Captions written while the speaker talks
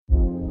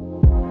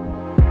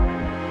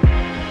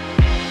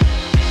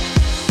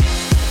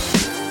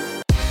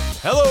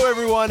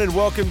everyone, and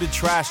welcome to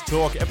Trash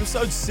Talk,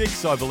 episode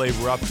 6, I believe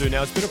we're up to.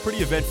 Now, it's been a pretty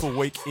eventful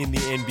week in the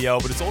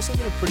NBL, but it's also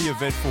been a pretty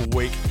eventful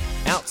week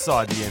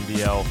outside the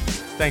NBL,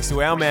 thanks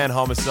to our man,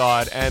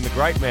 Homicide, and the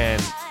great man,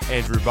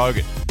 Andrew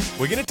Bogut.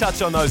 We're going to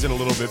touch on those in a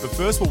little bit, but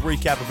first we'll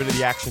recap a bit of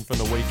the action from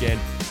the weekend,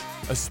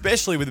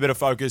 especially with a bit of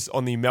focus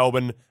on the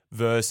Melbourne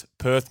versus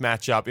Perth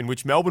matchup, in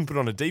which Melbourne put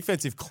on a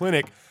defensive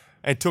clinic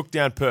and took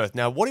down Perth.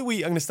 Now, I'm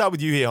going to start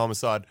with you here,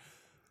 Homicide.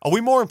 Are we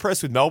more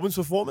impressed with Melbourne's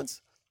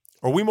performance?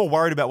 Or are we more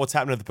worried about what's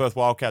happening to the Perth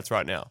Wildcats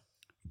right now?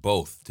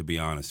 Both, to be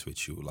honest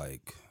with you.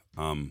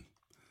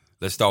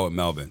 Let's start with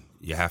Melbourne.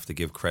 You have to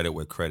give credit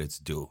where credit's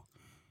due.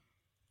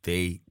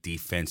 They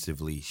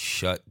defensively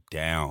shut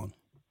down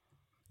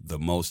the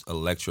most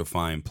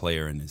electrifying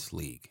player in this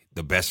league,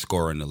 the best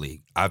scorer in the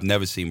league. I've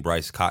never seen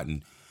Bryce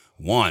Cotton,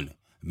 one,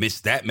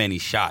 miss that many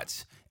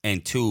shots,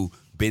 and two,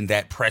 been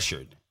that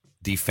pressured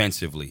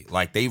defensively.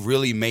 Like, they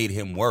really made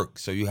him work.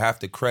 So you have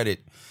to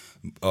credit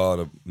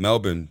the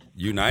Melbourne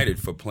United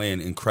for playing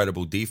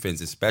incredible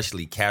defense,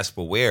 especially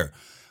Casper Ware.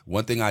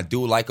 One thing I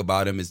do like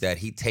about him is that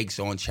he takes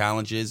on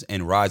challenges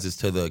and rises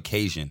to the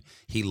occasion.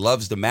 He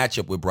loves the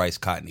matchup with Bryce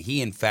Cotton.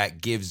 He, in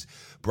fact, gives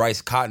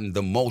Bryce Cotton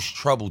the most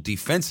trouble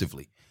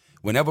defensively.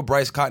 Whenever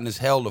Bryce Cotton is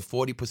held to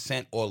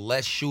 40% or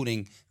less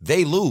shooting,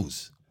 they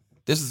lose.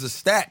 This is a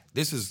stat.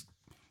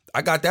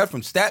 I got that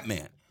from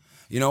Statman.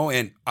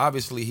 And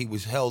obviously he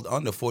was held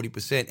under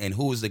 40%. And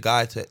who is the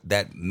guy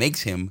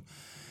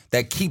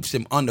that keeps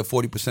him under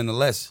 40% or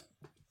less?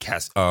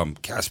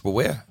 Casper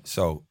Ware.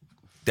 So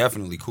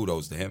definitely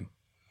kudos to him.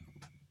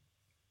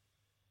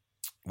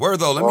 Word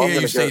though, let me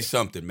hear you say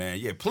something, man.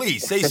 Yeah,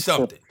 please say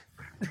something.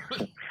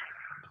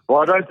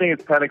 Well, I don't think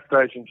it's panic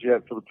stations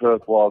yet for the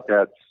Perth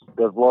Wildcats.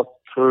 They've lost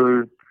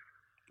two,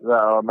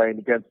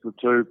 against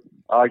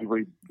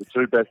arguably the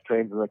two best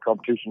teams in the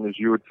competition, as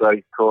you would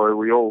say, Corey.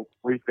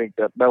 We think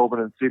that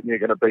Melbourne and Sydney are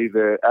going to be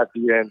there at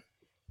the end.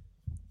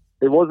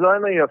 It was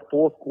only a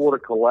fourth quarter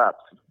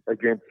collapse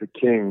against the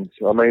Kings.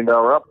 I mean, they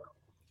were up,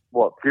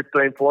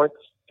 15 points,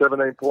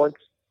 17 points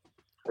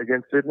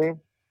against Sydney,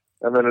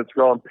 and then it's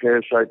gone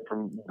pear-shaped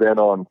from then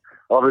on.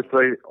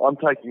 Obviously, I'm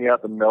taking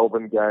out the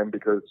Melbourne game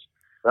because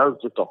that was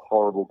just a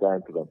horrible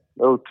game for them.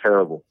 It was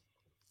terrible.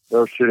 They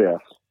were shit house.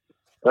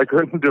 They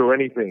couldn't do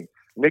anything.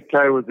 Nick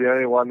Kay was the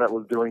only one that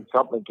was doing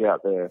something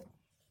out there.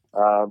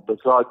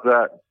 Besides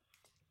that,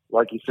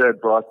 like you said,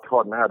 Bryce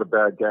Cotton had a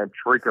bad game.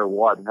 Trico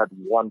White had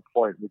 1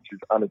 point, which is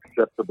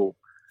unacceptable.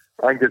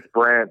 Angus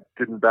Brandt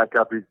didn't back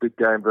up his big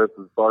game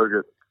versus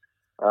Bogut.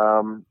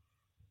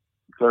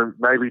 So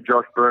maybe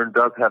Josh Boone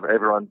does have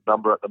everyone's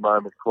number at the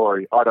moment,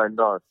 Corey. I don't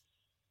know.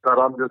 But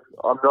I'm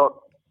not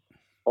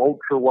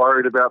ultra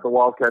worried about the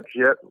Wildcats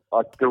yet.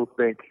 I still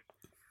think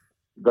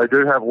they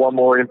do have one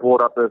more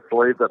import up their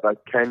sleeve that they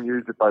can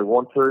use if they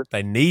want to.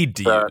 They need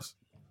to use.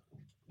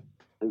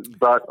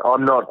 But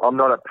I'm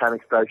not at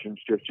panic stations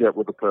just yet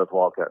with the Perth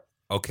Wildcats.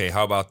 Okay,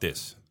 how about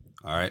this?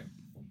 All right.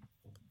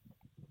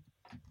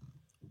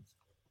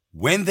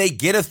 When they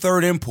get a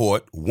third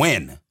import,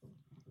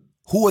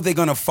 who are they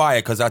going to fire?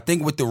 Because I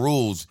think with the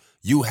rules,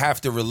 you have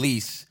to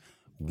release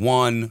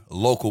one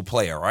local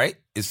player, right?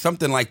 It's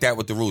something like that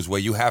with the rules where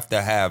you have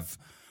to have,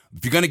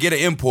 if you're going to get an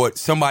import,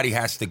 somebody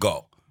has to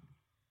go.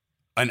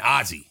 An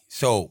Aussie.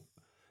 So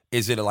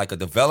is it like a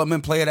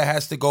development player that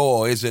has to go,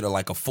 or is it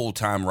like a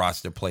full-time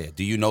roster player?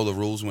 Do you know the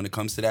rules when it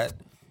comes to that?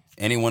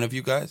 Any one of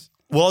you guys?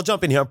 Well, I'll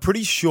jump in here. I'm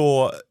pretty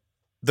sure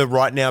that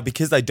right now,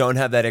 because they don't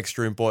have that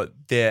extra import,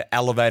 they're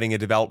elevating a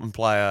development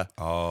player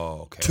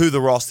to the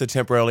roster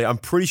temporarily. I'm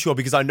pretty sure,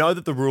 because I know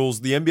that the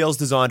rules, the NBL is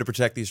designed to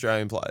protect the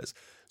Australian players.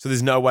 So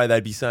there's no way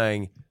they'd be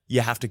saying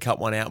you have to cut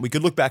one out. We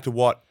could look back to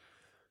what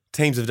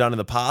teams have done in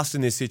the past in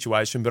this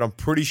situation, but I'm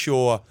pretty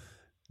sure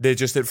they're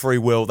just at free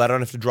will. They don't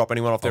have to drop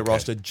anyone off their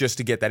roster just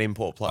to get that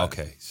import player.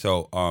 Okay,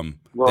 so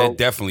they're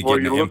definitely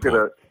getting an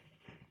import.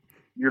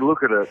 You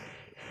look at it,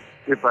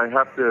 if they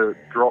have to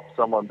drop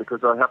someone,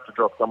 because they have to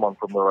drop someone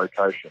from the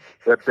rotation.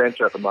 Their bench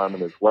at the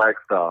moment is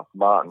Wagstaff,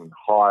 Martin,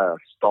 Hire,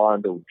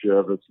 Steindl,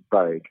 Jervis,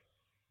 Vague.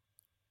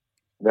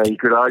 Now, you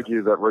could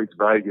argue that Reece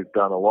Vague has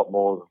done a lot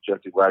more than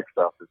Jesse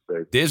Wagstaff this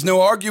season. There's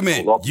no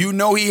argument. You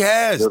know he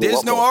has.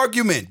 There's no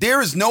argument.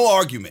 There is no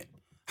argument.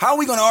 How are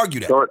we going to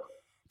argue that? So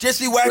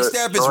Jesse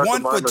Wagstaff is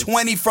 1 for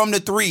 20 from the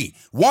three.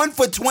 1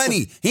 for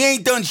 20. He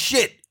ain't done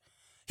shit.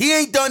 He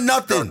ain't done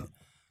nothing.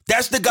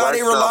 That's the guy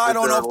they relied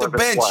on off the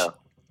bench. Player.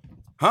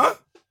 Huh?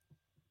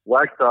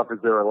 Wagstaff is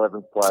their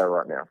 11th player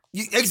right now.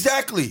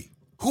 Exactly.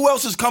 Who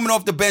else is coming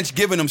off the bench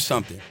giving them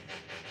something?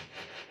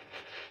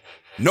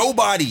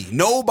 Nobody.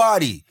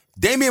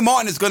 Damian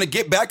Martin is going to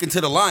get back into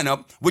the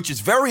lineup, which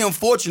is very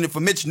unfortunate for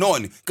Mitch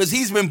Norton because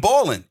he's been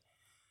balling.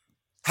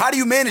 How do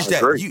you manage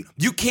that?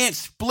 You can't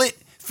split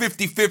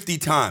 50-50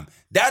 time.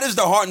 That is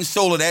the heart and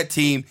soul of that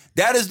team.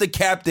 That is the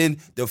captain,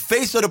 the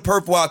face of the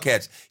Perth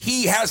Wildcats.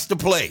 He has to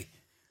play.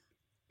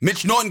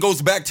 Mitch Norton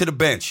goes back to the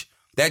bench.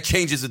 That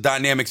changes the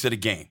dynamics of the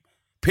game.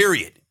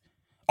 Period.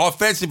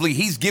 Offensively,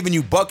 he's giving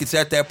you buckets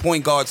at that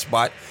point guard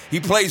spot. He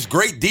plays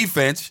great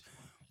defense,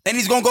 and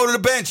he's going to go to the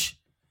bench.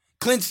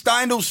 Clint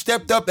Steindl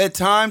stepped up at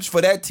times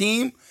for that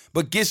team,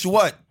 But guess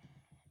what?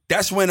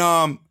 That's when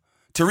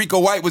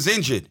Tarico White was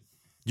injured.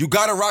 You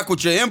got to rock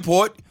with your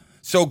import.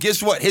 So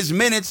guess what? His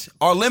minutes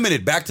are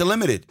limited, back to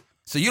limited.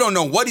 So you don't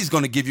know what he's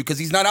going to give you because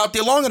he's not out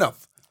there long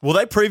enough. Well,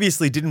 they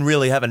previously didn't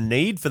really have a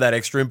need for that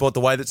extra import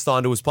the way that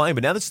Steindl was playing,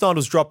 but now that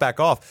Steindl's dropped back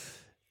off,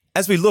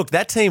 as we look,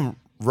 that team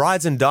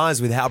rides and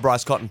dies with how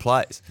Bryce Cotton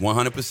plays.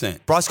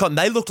 100%. Bryce Cotton,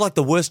 they looked like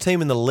the worst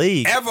team in the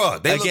league. Ever.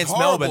 They against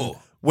looked horrible. Melbourne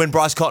when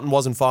Bryce Cotton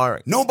wasn't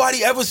firing.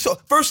 Nobody ever saw.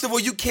 First of all,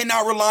 you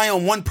cannot rely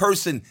on one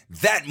person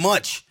that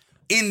much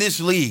in this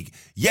league.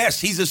 Yes,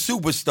 he's a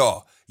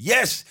superstar.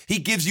 Yes, he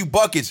gives you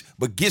buckets,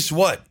 but guess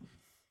what?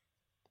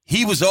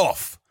 He was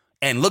off,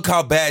 and look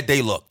how bad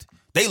they looked.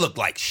 They looked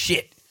like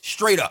shit,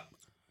 straight up.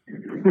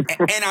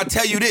 And I'll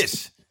tell you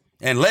this,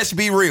 and let's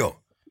be real.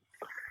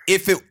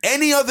 If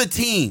any other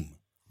team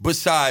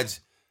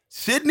besides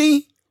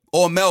Sydney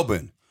or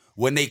Melbourne,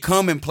 when they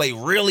come and play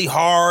really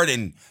hard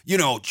and,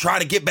 try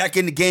to get back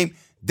in the game,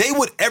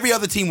 every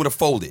other team would have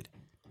folded.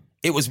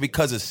 It was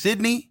because of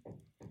Sydney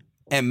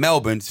and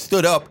Melbourne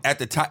stood up at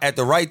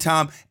the right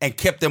time and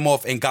kept them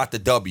off and got the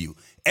W.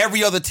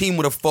 Every other team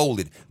would have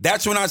folded.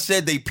 That's when I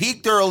said they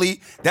peaked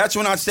early. That's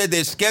when I said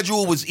their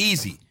schedule was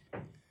easy.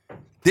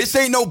 This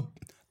ain't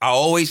I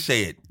always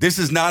say it, this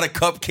is not a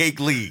cupcake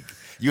league.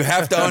 You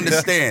have to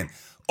understand.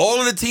 All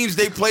of the teams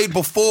they played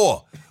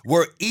before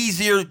were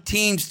easier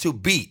teams to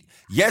beat.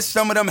 Yes,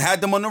 some of them had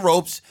them on the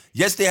ropes.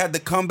 Yes, they had to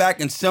come back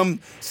in some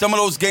of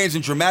those games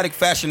in dramatic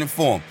fashion and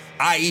form,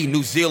 i.e.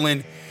 New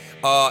Zealand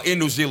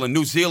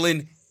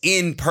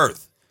in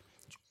Perth.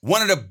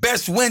 One of the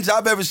best wins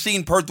I've ever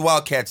seen Perth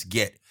Wildcats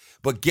get.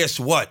 But guess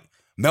what?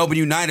 Melbourne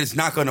United's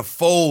not going to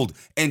fold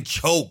and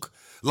choke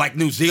like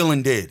New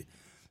Zealand did.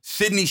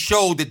 Sydney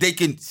showed that they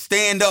can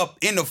stand up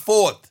in the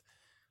fourth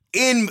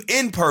in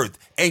Perth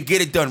and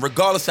get it done.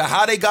 Regardless of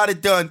how they got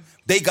it done,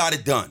 they got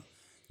it done.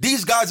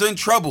 These guys are in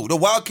trouble. The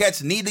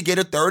Wildcats need to get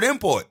a third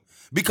import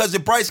because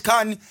if Bryce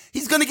Cotton,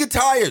 he's going to get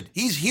tired.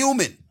 He's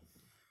human.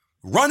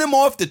 Run him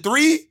off the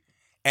three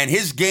and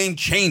his game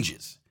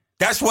changes.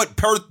 That's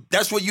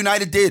what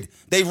United did.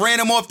 They ran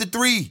him off the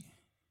three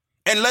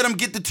and let him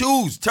get the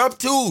twos, tough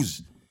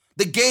twos.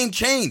 The game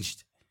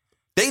changed.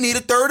 They need a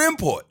third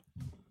import.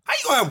 How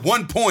you gonna have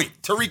 1 point,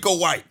 Tarico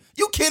White?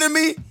 You kidding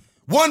me?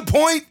 1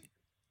 point?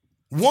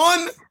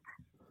 One?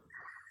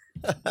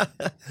 All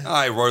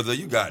right, Werther,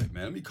 you got it,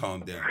 man. Let me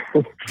calm down.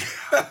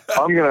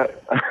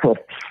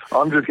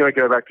 I'm just gonna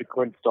go back to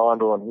Clint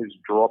Steindl and his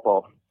drop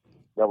off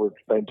that we've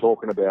been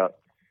talking about.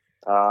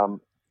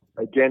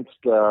 Against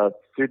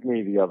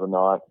Sydney the other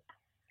night,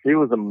 he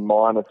was a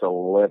minus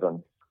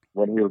 11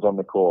 when he was on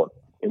the court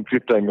in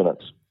 15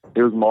 minutes.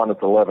 He was minus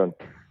 11.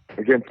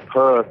 Against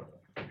Perth,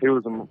 he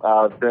was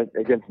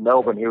against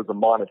Melbourne, he was a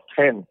minus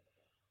 10.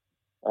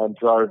 And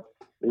so it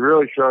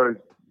really shows,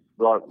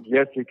 like,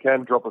 yes, he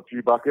can drop a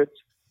few buckets,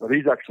 but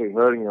he's actually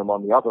hurting them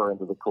on the other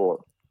end of the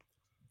court.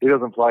 He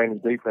doesn't play any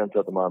defense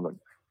at the moment.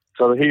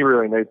 So he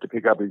really needs to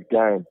pick up his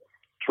game.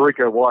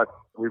 Tarico White,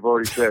 we've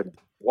already said,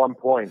 1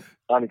 point,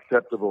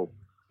 unacceptable.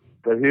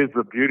 But here's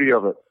the beauty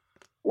of it.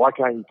 Why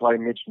can't you play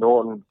Mitch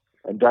Norton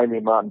and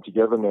Damian Martin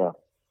together now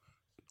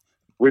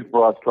with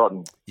Bryce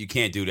Cotton? You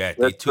can't do that.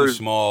 They're too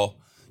small.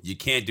 You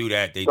can't do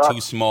that. They're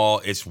too small.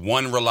 It's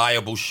one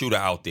reliable shooter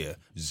out there.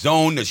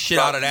 Zone the shit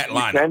out of that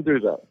lineup. You can do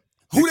that.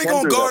 Who they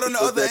going to guard on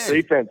the other end?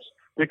 Defense,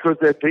 because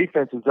their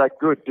defense is that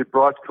good. Did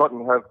Bryce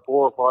Cotton have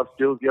 4 or 5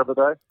 steals the other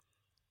day?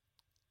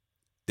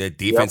 Their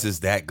defense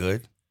is that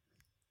good?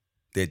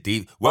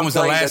 When was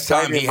the last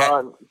time he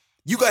had...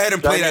 You go ahead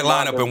and play that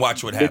lineup and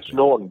watch what happens.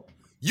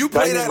 You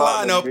play that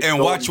lineup and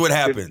watch what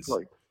happens.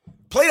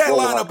 Play that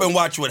lineup and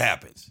watch what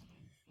happens.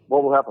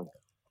 What will happen?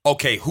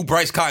 Okay, who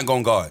Bryce Cotton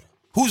going to guard?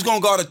 Who's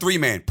going to guard a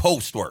 3-man?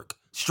 Post work.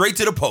 Straight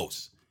to the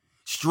post.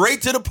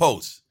 Straight to the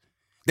post.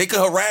 They could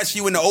harass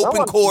you in the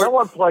open court. No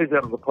one plays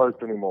out of the post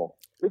anymore.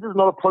 This is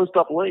not a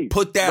post-up league.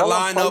 Put that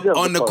lineup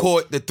on the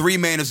court. The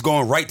 3-man is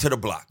going right to the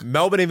block.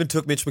 Melbourne even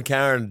took Mitch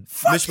McCarron.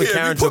 Mitch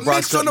McCarron took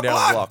Bryce Cotton down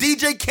the block.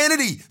 DJ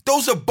Kennedy.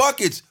 Those are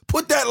buckets.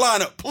 Put that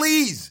lineup.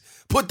 Please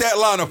put that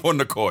lineup on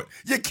the court.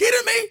 You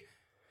kidding me?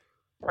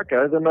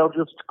 Okay, then they'll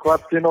just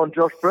collapse in on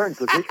Josh Byrne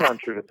because he can't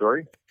shoot a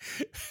 3.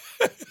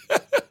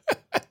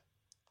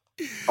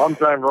 I'm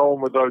saying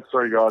rolling with those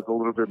 3 guys a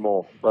little bit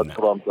more. That's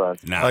what I'm saying.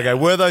 Nah. Okay,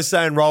 were those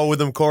saying roll with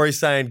them? Corey's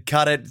saying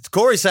cut it.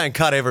 Corey's saying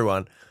cut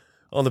everyone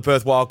on the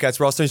Perth Wildcats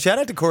roster. And shout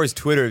out to Corey's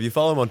Twitter. If you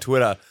follow him on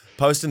Twitter,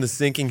 posting the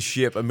sinking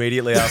ship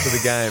immediately after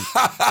the game.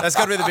 That's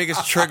got to be the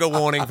biggest trigger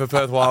warning for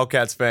Perth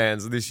Wildcats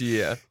fans this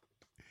year.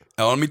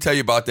 Now, let me tell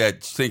you about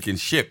that sinking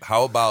ship.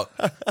 How about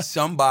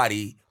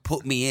somebody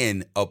put me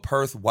in a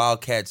Perth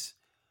Wildcats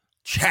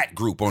chat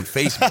group on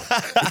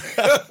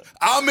Facebook?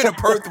 I'm in a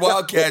Perth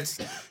Wildcats.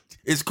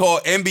 It's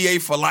called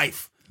NBA for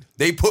Life.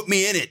 They put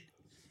me in it.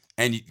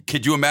 And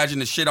could you imagine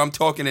the shit I'm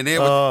talking in there?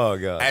 Oh,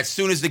 God. As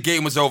soon as the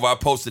game was over, I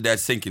posted that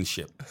sinking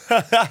ship.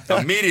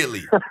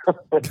 Immediately.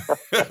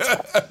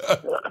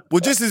 Well,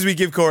 just as we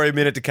give Corey a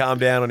minute to calm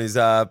down on his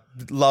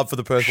love for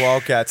the Perth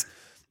Wildcats,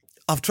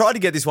 I've tried to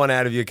get this one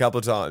out of you a couple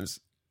of times.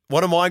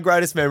 One of my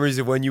greatest memories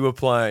of when you were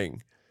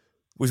playing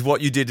was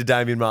what you did to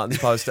Damian Martin's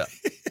poster.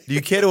 Do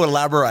you care to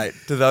elaborate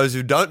to those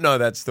who don't know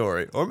that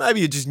story? Or maybe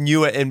you're just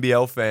newer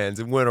NBL fans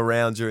and weren't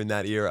around during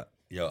that era.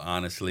 Yo,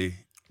 honestly,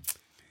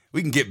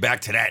 we can get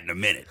back to that in a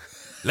minute.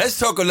 Let's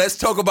talk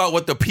about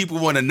what the people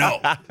want to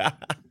know.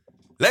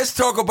 Let's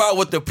talk about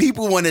what the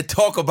people want to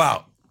talk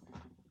about.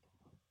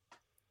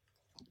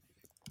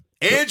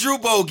 Andrew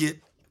Bogut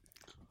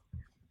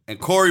and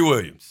Corey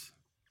Williams.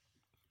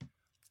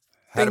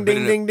 Ding,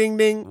 ding, ding,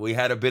 ding. We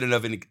had a bit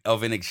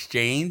of an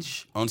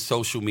exchange on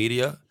social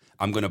media.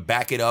 I'm going to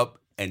back it up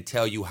and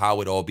tell you how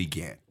it all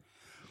began.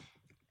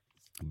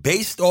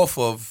 Based off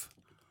of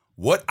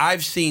what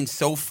I've seen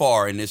so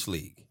far in this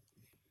league,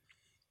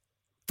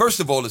 first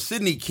of all, the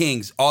Sydney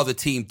Kings are the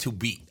team to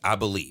beat, I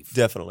believe.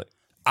 Definitely.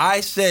 I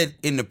said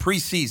in the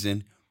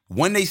preseason,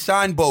 when they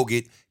signed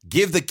Bogut,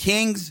 give the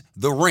Kings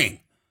the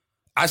ring.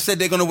 I said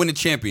they're going to win the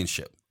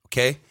championship,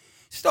 okay?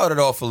 Started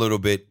off a little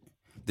bit.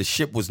 The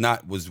ship was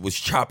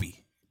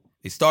choppy.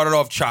 They started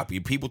off choppy.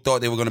 People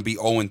thought they were going to be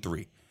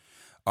 0-3.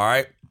 All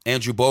right?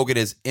 Andrew Bogut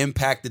has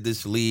impacted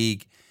this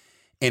league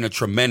in a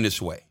tremendous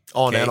way.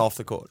 On and off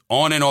the court.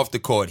 On and off the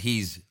court.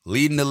 He's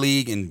leading the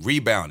league in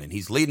rebounding.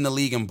 He's leading the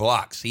league in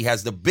blocks. He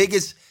has the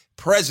biggest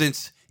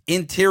presence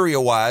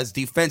interior-wise,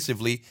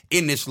 defensively,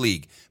 in this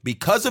league.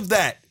 Because of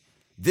that,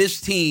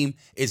 this team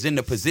is in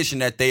the position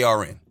that they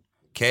are in.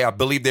 Okay, I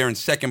believe they're in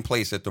second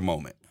place at the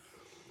moment.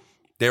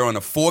 They're on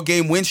a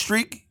 4-game win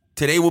streak.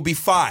 Today will be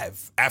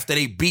 5 after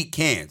they beat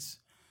Cairns.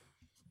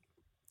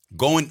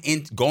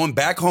 Going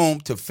back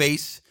home to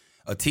face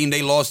a team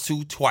they lost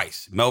to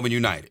twice, Melbourne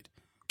United.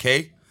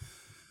 Okay?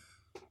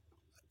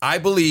 I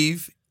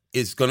believe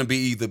it's going to be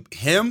either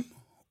him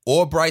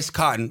or Bryce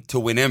Cotton to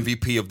win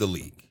MVP of the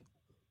league.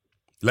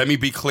 Let me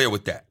be clear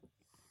with that.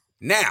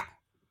 Now,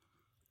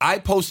 I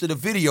posted a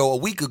video a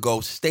week ago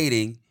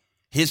stating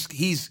his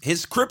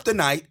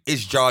kryptonite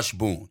is Josh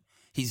Boone.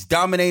 He's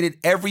dominated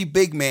every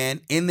big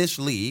man in this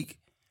league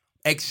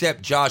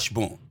except Josh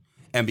Boone.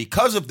 And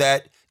because of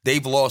that,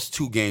 they've lost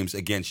 2 games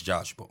against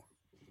Josh Boone.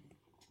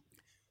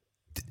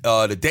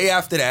 The day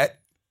after that,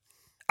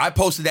 I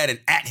posted that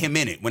and at him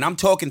in it. When I'm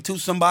talking to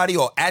somebody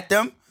or at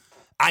them,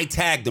 I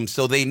tag them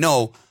so they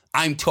know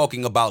I'm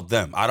talking about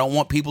them. I don't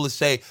want people to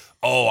say,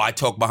 oh, I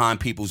talk behind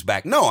people's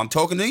back. No, I'm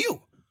talking to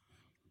you.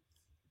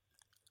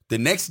 The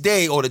next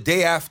day or the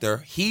day after,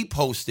 he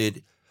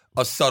posted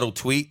a subtle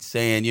tweet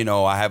saying,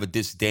 I have a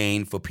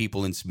disdain for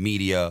people in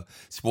media,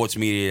 sports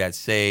media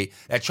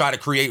that try to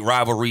create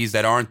rivalries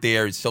that aren't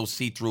there. It's so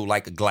see-through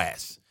like a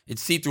glass.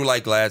 It's see-through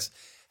like glass.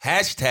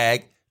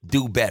 Hashtag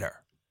do better.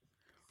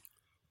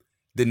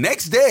 The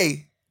next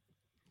day,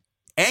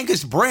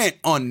 Angus Brandt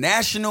on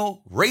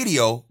national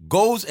radio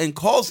goes and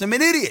calls him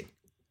an idiot.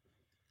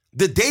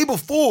 The day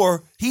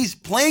before, he's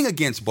playing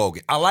against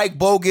Bogut. I like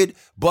Bogut,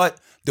 but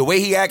the way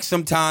he acts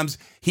sometimes,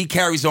 he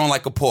carries on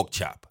like a pork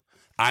chop.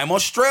 I'm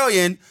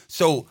Australian,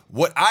 so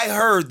what I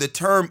heard the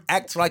term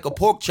acts like a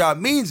pork chop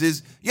means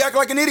is you act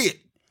like an idiot.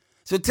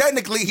 So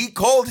technically, he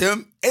called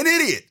him an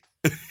idiot.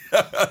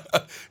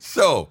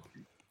 So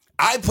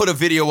I put a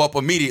video up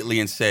immediately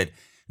and said,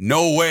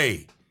 no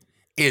way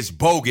is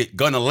Bogut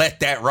gonna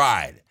let that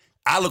ride.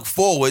 I look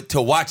forward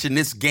to watching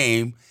this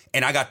game,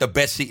 and I got the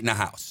best seat in the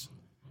house.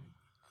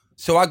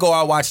 So I go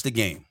out, watch the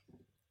game.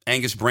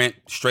 Angus Brandt,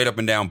 straight up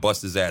and down,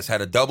 bust his ass.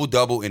 Had a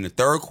double-double in the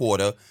third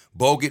quarter.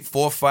 Bogut,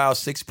 4 fouls,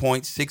 6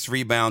 points, 6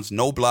 rebounds,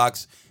 no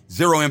blocks,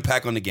 0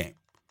 impact on the game.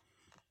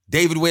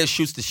 David Ware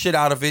shoots the shit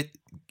out of it.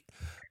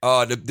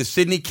 The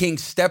Sydney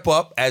Kings step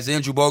up as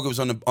Andrew Bogut was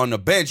on the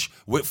bench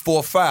with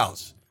 4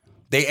 fouls.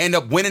 They end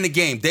up winning the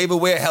game.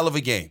 David Ware, hell of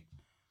a game.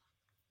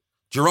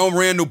 Jerome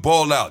Randall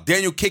balled out.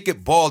 Daniel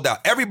Kickett balled out.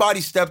 Everybody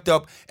stepped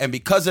up, and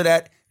because of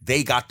that,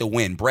 they got the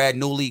win. Brad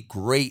Newley,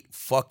 great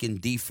fucking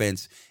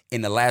defense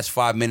in the last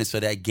 5 minutes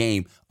of that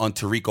game on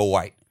Tarico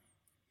White.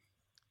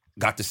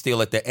 Got the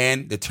steal at the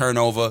end, the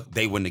turnover,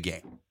 they win the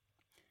game.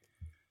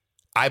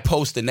 I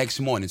post the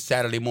next morning,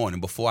 Saturday morning,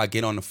 before I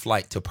get on the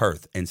flight to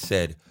Perth and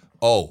said,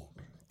 oh,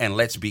 and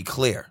let's be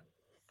clear.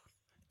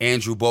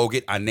 Andrew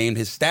Bogut, I named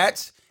his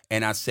stats,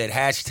 and I said,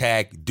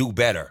 hashtag do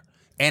better.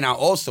 And I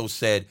also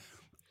said,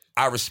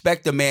 I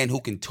respect a man who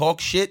can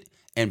talk shit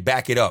and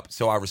back it up.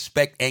 So I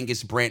respect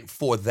Angus Brandt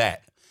for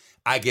that.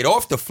 I get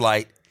off the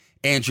flight.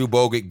 Andrew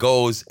Bogut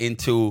goes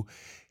into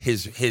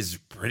his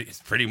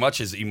pretty much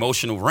his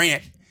emotional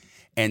rant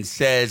and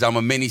says, I'm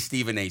a mini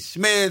Stephen A.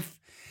 Smith,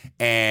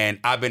 and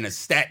I've been a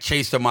stat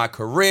chaser my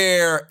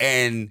career,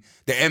 and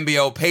the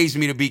NBL pays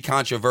me to be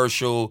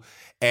controversial,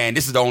 and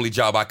this is the only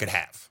job I could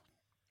have.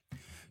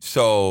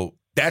 So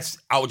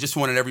I just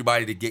wanted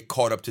everybody to get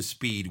caught up to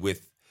speed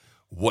with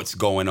what's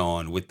going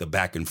on with the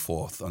back and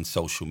forth on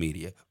social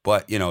media.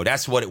 But,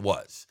 that's what it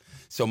was.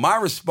 So my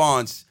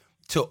response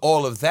to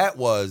all of that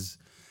was,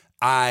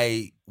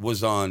 I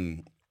was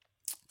on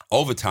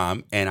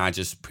overtime, and I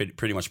just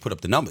pretty much put up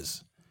the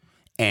numbers.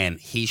 And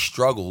he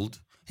struggled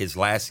his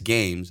last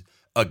games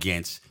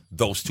against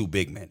those 2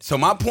 big men. So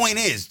my point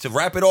is, to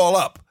wrap it all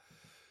up,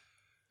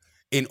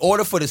 in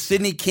order for the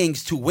Sydney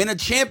Kings to win a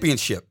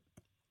championship,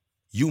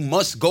 you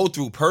must go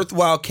through Perth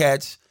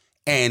Wildcats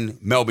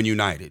and Melbourne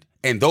United.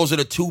 And those are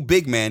the two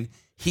big men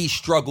he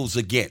struggles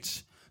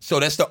against. So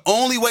that's the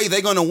only way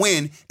they're going to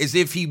win is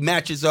if he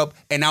matches up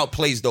and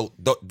outplays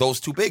those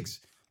two bigs.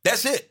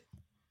 That's it.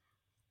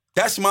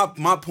 That's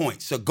my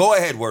point. So go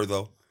ahead,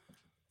 Wortho.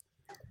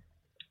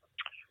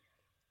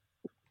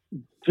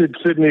 Did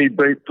Sydney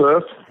beat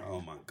Perth?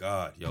 Oh, my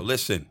God. Yo,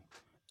 listen.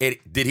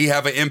 Did he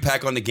have an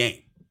impact on the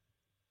game?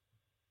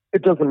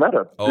 It doesn't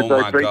matter. Oh,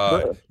 my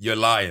God. Perth? You're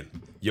lying.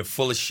 You're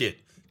full of shit.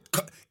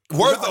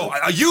 Wortho,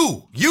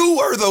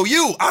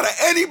 Wortho, out of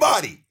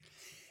anybody.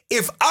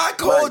 If I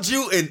called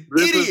you an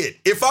idiot,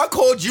 if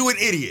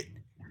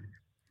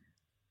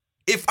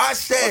I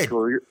said,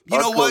 you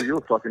know what? You're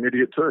a fucking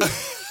idiot too.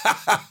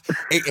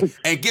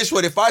 and guess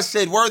what? If I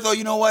said, Wortho,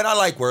 you know what? I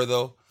like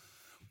Wortho.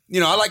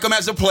 You know, I like him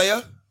as a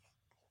player.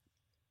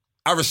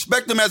 I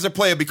respect him as a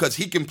player because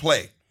he can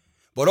play.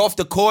 But off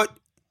the court,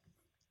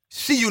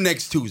 see you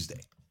next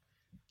Tuesday.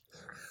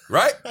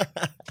 Right?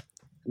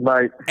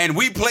 Mate. And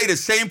we play the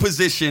same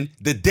position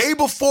the day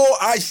before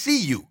I see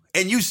you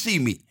and you see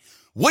me.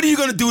 What are you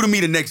going to do to me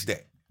the next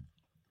day?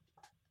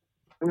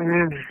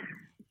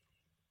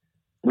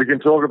 We can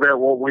talk about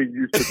what we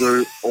used to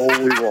do all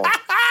we want.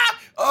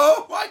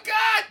 Oh, my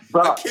God.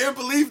 But I can't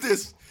believe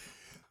this.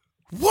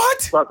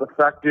 What? But the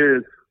fact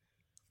is,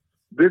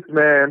 this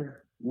man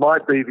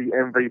might be the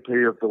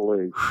MVP of the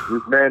league.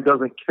 This man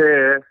doesn't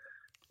care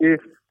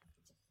if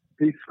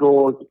he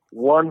scores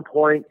 1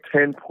 point,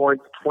 10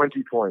 points,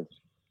 20 points.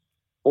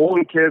 All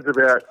he cares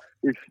about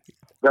is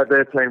that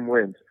their team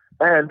wins.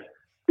 And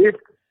if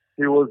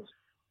he was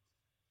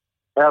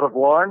out of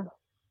line,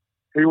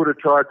 he would have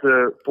tried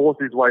to force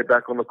his way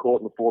back on the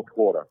court in the fourth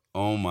quarter.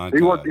 Oh, my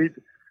God.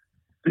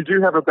 Did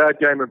you have a bad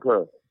game in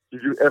Perth?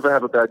 Did you ever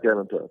have a bad game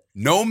in Perth?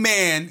 No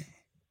man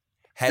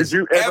has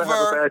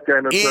ever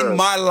in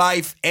my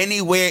life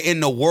anywhere in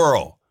the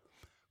world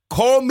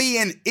called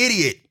me an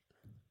idiot,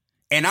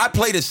 and I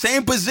play the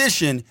same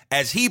position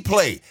as he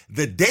played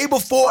the day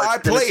before I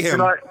play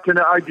him. Can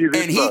I argue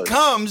this? And he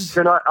comes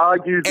can I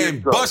argue this,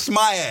 and busts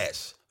my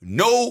ass.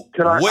 No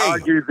can I way.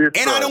 Argue this,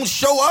 and I don't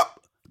show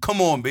up?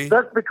 Come on, B.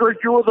 That's because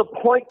you're the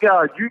point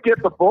guard. You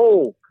get the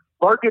ball.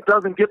 Bogut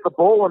doesn't get the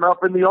ball enough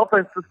in the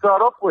offense to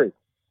start off with.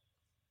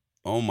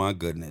 Oh, my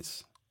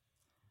goodness.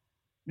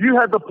 You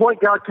had the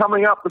point guard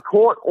coming up the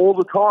court all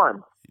the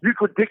time. You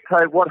could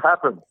dictate what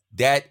happened.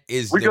 That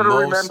is we the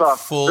most remember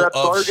full that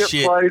of Bogut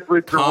shit. Plays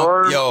with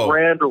Jerome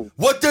Randall.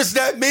 What does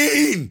that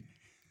mean?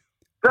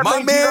 That My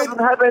means man, he doesn't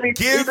have any.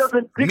 He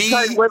doesn't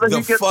dictate whether he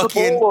gets the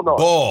ball or not.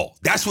 Ball.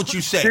 That's what you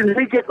said. Did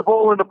he get the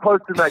ball in the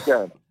post in that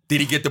game? Did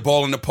he get the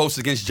ball in the post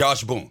against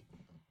Josh Boone?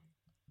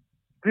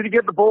 Did he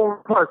get the ball in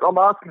the post? I'm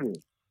asking you.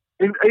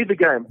 In either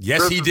game.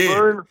 Yes, he did.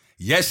 Boone,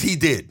 yes, he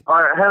did. All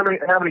right,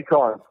 how many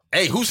times?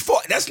 Hey, whose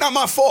fault? That's not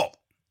my fault.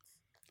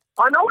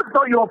 I know it's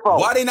not your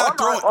fault. Why they not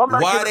throwing? I'm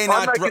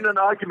making an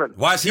argument.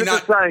 Why is he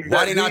not?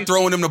 Why they not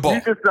throwing him the ball?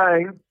 You're just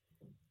saying.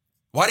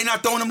 Why they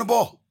not throwing him the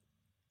ball?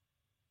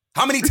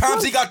 How many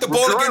times he got the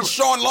ball against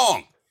Sean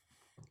Long?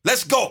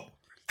 Let's go.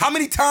 How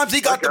many times he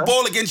got the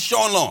ball against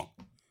Sean Long?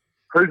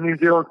 Who's New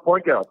Zealand's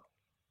point guard?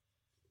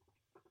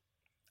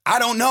 I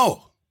don't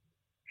know.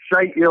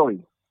 Shea Ely.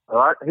 All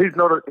right, he's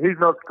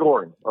not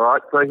scoring. All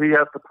right, so he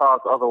has to pass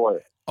other way.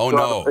 Oh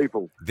no,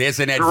 there's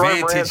an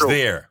advantage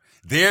there.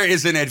 There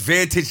is an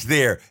advantage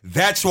there.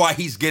 That's why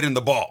he's getting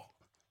the ball.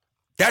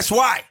 That's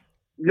why.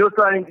 You're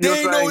saying there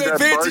ain't no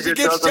advantage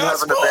against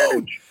Josh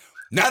Boone.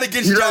 Not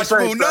against Josh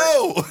Boone.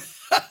 No.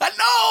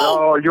 No.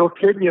 No, you're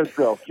kidding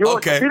yourself. You're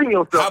kidding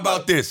yourself. How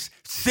about this?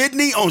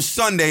 Sydney on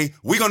Sunday,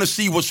 we're going to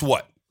see what's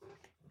what.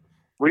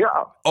 We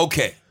are.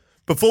 Okay.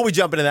 Before we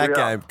jump into that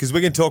game, because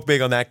we can talk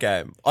big on that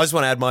game, I just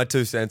want to add my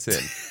 2 cents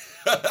in.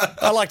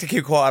 I like to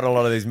keep quiet on a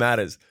lot of these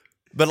matters.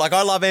 But,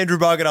 I love Andrew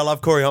Bogut, I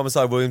love Corey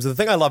Homicide Williams. And the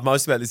thing I love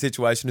most about this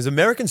situation is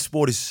American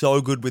sport is so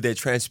good with their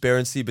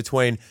transparency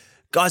between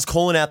guys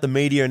calling out the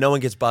media and no one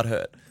gets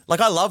butthurt.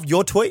 I love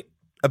your tweet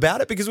about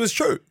it because it was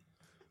true.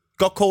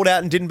 Got called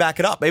out and didn't back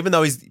it up, even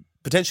though he's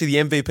potentially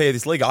the MVP of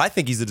this league. I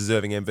think he's a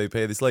deserving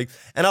MVP of this league.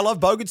 And I love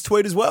Bogut's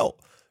tweet as well.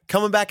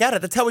 Coming back at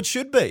it. That's how it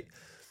should be.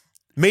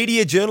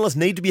 Media journalists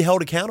need to be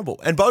held accountable.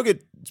 And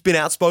Bogut's been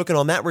outspoken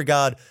on that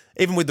regard,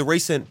 even with the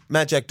recent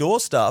Matt Jack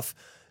Door stuff,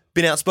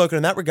 been outspoken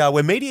in that regard,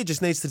 where media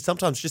just needs to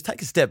sometimes just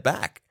take a step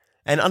back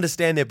and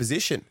understand their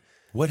position.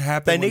 What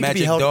happened with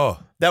Magic Door?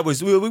 That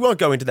was, we won't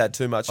go into that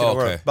too much.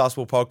 We're a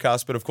basketball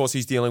podcast, but of course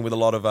he's dealing with a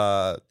lot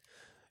of,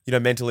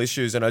 mental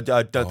issues, and I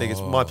don't think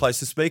it's my place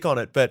to speak on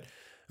it. But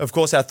of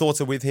course our thoughts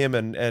are with him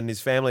and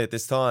his family at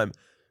this time.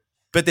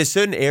 But there's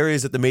certain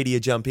areas that the media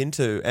jump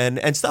into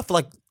and stuff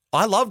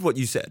I loved what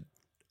you said.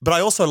 But I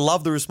also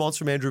love the response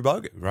from Andrew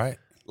Bogut. Right.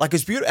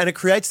 It's beautiful. And it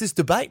creates this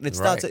debate. And it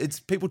starts,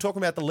 it's people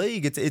talking about the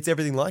league. It's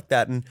everything like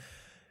that. And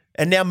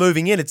now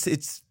moving in,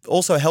 it's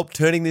also helped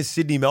turning this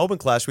Sydney-Melbourne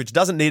clash, which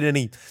doesn't need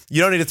you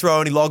don't need to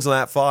throw any logs on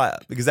that fire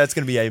because that's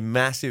going to be a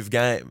massive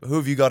game. Who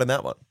have you got in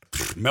that one?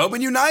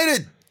 Melbourne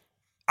United.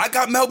 I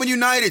got Melbourne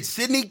United.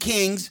 Sydney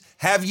Kings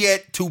have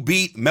yet to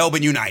beat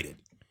Melbourne United.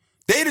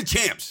 They're the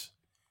champs.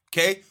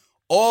 Okay?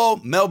 All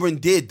Melbourne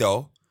did,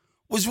 though,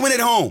 was win at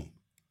home.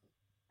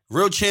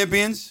 Real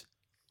champions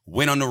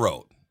win on the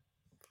road.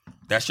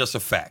 That's just a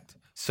fact.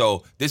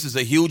 So this is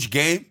a huge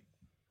game.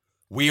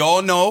 We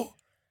all know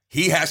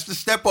he has to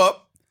step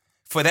up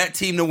for that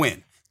team to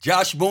win.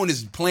 Josh Boone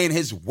is playing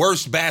his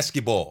worst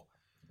basketball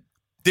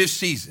this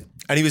season.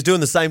 And he was doing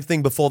the same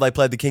thing before they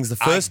played the Kings the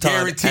first time.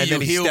 I guarantee you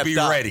he'll be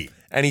ready.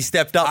 And he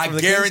stepped up from the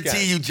Kings game. I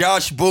guarantee you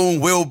Josh Boone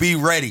will be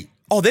ready.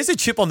 Oh, there's a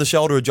chip on the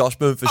shoulder of Josh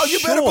Boone for sure. Oh, you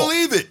better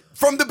believe it.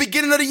 From the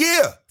beginning of the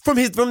year. From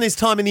his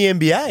time in the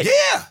NBA.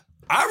 Yeah,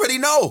 I already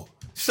know.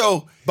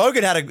 So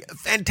Bogut had a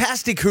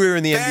fantastic career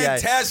in the NBA.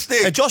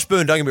 Fantastic. And Josh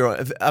Boone, don't get me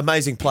wrong,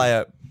 amazing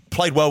player.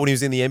 Played well when he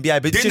was in the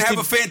NBA, but didn't have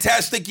a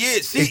fantastic year.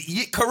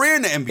 Career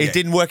in the NBA. It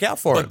didn't work out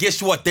for him. But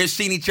guess what? They're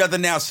seeing each other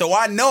now, so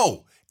I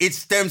know it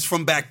stems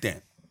from back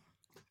then.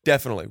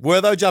 Definitely.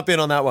 Wortho, jump in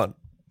on that one.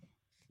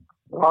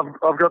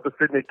 I've got the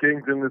Sydney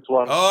Kings in this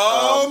one.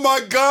 Oh, my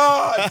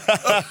God.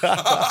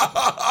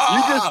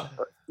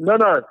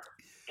 No.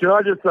 Can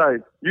I just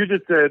say, you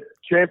just said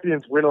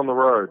champions win on the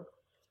road.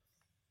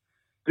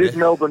 Did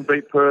Melbourne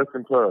beat Perth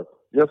in Perth?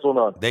 Yes or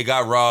no? They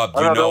got robbed.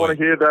 I don't want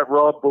to hear that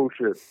rob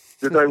bullshit.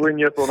 Did they win,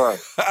 yes or no?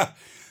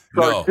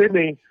 No.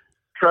 Sydney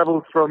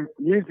travelled from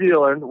New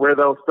Zealand, where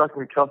they were stuck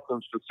in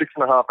customs for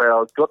 6.5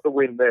 hours, got the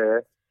win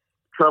there,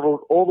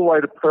 travelled all the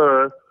way to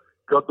Perth,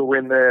 got the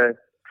win there,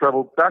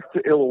 travelled back to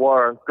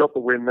Illawarra, got the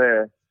win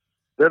there.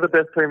 They're the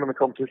best team in the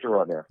competition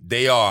right now.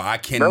 They are. I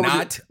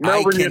cannot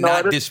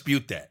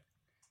dispute that.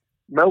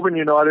 Melbourne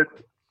United,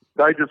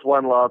 they just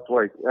won last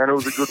week, and it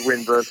was a good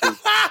win versus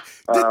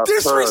the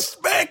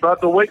disrespect. Perth.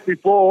 But the week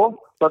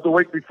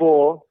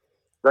before,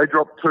 they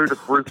dropped 2 to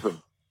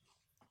Brisbane.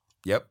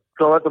 Yep.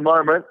 So at the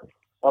moment,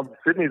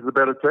 Sydney's the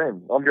better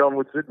team. I'm going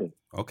with Sydney.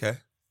 Okay.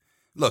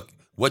 Look,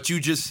 what you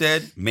just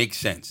said makes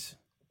sense.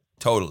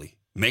 Totally.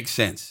 Makes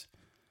sense.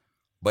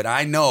 But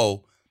I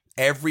know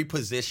every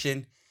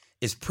position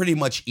is pretty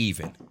much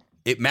even.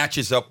 It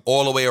matches up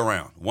all the way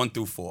around, 1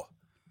 through 4.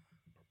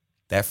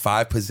 That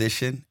 5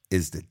 position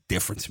is the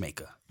difference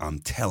maker. I'm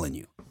telling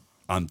you.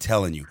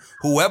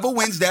 Whoever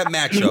wins that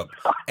matchup,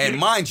 and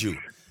mind you,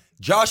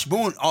 Josh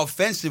Boone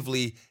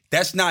offensively,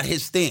 that's not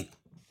his thing,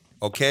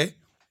 okay?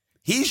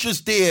 He's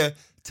just there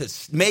to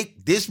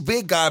make this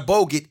big guy,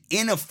 Bogut,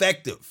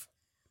 ineffective.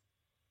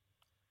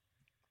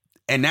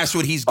 And that's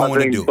what he's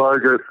going to do.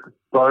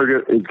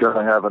 Bogut is going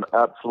to have an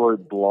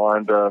absolute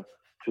blinder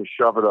to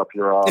shove it up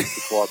your ass,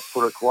 to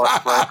put it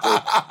quite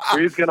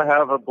frankly. He's going to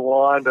have a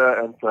blinder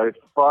and say,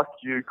 fuck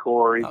you,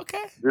 Corey.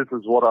 Okay. This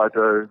is what I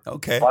do.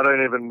 Okay. I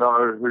don't even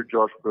know who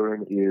Josh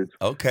Boone is.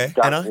 Okay.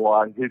 That's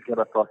why he's going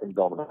to fucking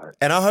dominate.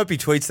 And I hope he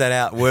tweets that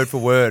out word for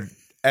word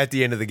at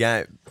the end of the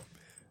game.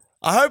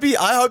 I hope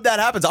that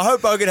happens. I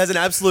hope Bogut has an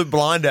absolute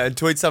blinder and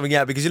tweets something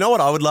out, because you know what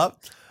I would love?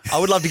 I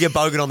would love to get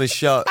Bogut on this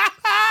show.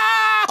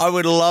 I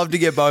would love to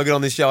get Bogut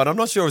on this show, and I'm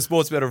not sure if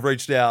Sportsbet have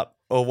reached out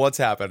or what's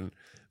happened,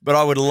 but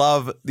I would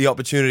love the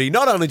opportunity,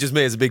 not only just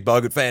me as a big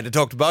Bogut fan, to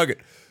talk to Bogut,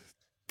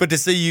 but to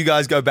see you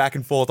guys go back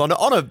and forth on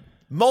a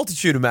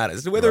multitude of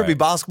matters, whether it be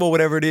basketball,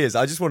 whatever it is.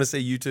 I just want to see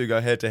you two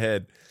go head to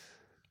head.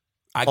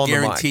 I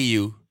guarantee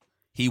you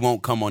he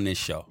won't come on this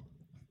show.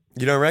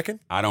 You don't reckon?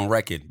 I don't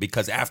reckon,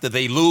 because after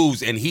they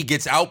lose and he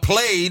gets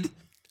outplayed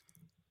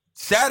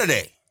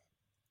Saturday,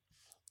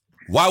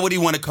 why would he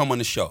want to come on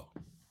the show?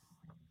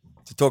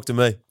 To talk to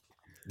me.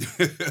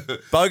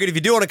 Bogut, if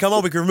you do want to come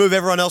on, we can remove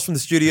everyone else from the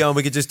studio and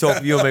we can just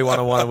talk you and me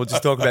one-on-one, and we'll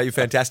just talk about your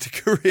fantastic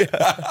career.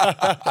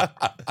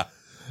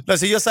 No,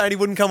 so you're saying he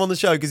wouldn't come on the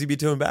show because he'd be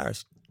too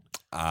embarrassed?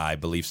 I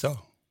believe so.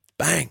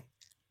 Bang.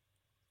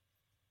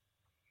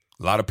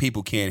 A lot of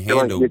people can't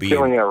handle being... You're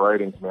killing our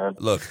ratings, man.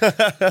 Look,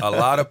 a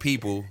lot of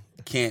people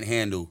can't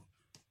handle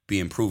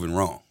being proven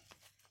wrong.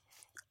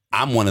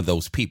 I'm one of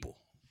those people.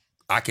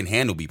 I can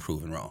handle being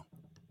proven wrong.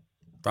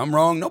 If I'm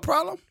wrong, no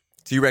problem.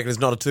 So you reckon it's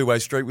not a two-way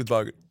street with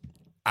Bogut?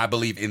 I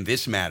believe in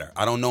this matter.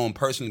 I don't know him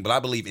personally, but I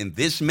believe in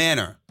this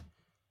manner.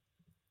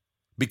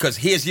 Because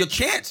here's your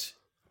chance.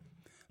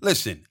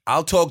 Listen,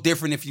 I'll talk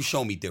different if you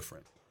show me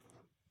different.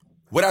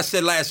 What I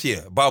said last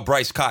year about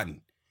Bryce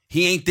Cotton.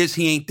 He ain't this,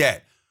 he ain't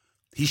that.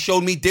 He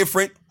showed me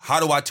different. How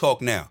do I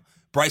talk now?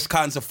 Bryce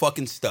Cotton's a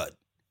fucking stud.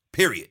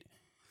 Period.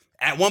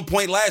 At one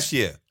point last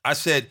year, I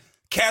said,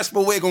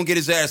 Casper Ware gonna get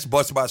his ass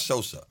busted by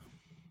Sosa.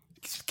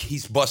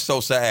 He's bust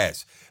Sosa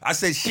ass. I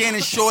said,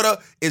 Shannon Shorter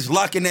is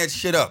locking that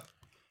shit up.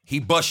 He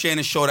bust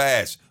Shannon Shorter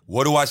ass.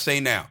 What do I say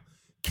now?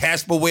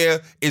 Casper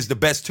Ware is the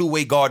best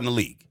two-way guard in the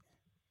league.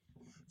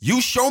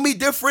 You show me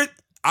different,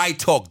 I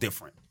talk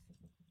different.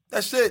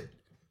 That's it.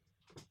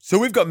 So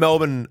we've got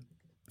Melbourne,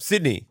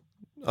 Sydney.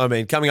 I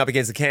mean, coming up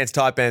against the Cairns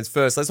Taipans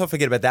first. Let's not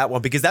forget about that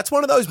one, because that's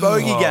one of those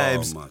bogey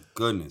games. Oh, my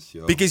goodness,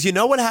 yo. Because you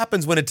know what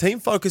happens when a team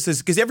focuses,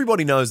 because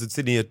everybody knows that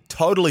Sydney are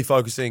totally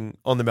focusing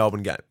on the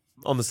Melbourne game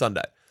on the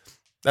Sunday.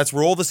 That's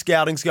where all the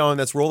scouting's going.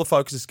 That's where all the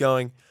focus is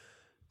going.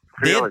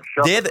 We're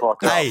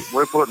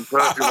putting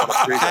perfume on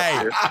a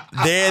pig.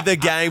 They're the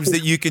games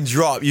that you can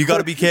drop. You got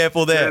to be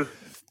careful there.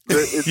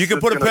 You can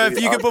put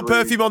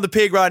perfume on the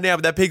pig right now,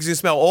 but that pig's going to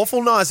smell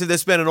awful nice if they're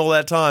spending all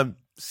that time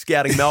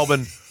scouting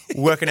Melbourne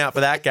working out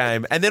for that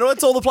game. And then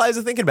that's all the players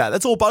are thinking about.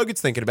 That's all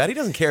Bogut's thinking about. He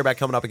doesn't care about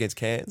coming up against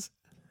Cairns.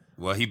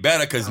 Well, he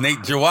better because Nate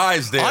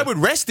Jawai's there. I would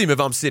rest him if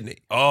I'm Sydney.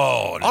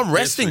 Oh, I'm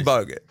resting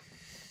Bogut.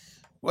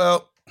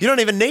 Well, you don't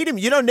even need him.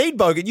 You don't need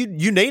Bogut.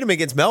 You need him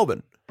against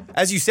Melbourne.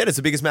 As you said, it's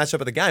the biggest matchup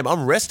of the game.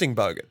 I'm resting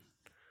Bogut.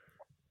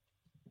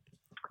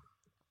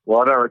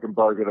 Well, I don't reckon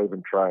Bogut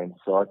even trains,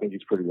 so I think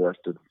he's pretty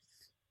rested.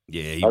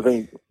 Yeah, I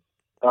think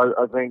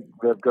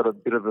they've got a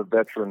bit of a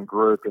veteran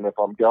group, and if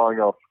I'm going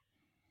off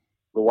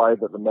the way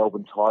that the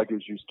Melbourne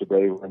Tigers used to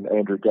be when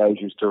Andrew Gage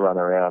used to run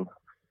around,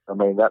 I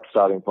mean, that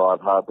starting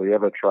five hardly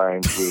ever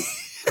trains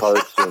with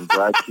Coates and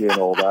Bradkey and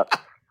all that.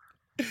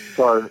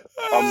 So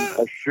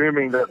I'm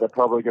assuming that they're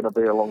probably going to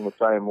be along the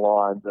same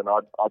lines, and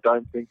I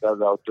don't think that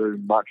they'll do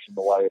much in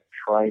the way of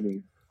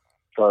training.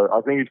 So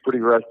I think he's pretty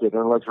rested.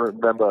 And let's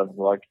remember,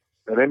 like,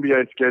 an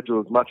NBA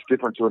schedule is much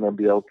different to an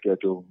NBL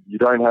schedule. You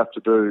don't have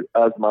to do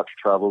as much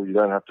travel. You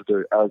don't have to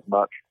do as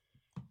much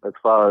as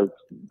far as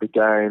the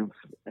games,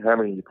 how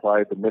many you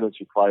play, the minutes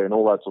you play, and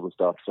all that sort of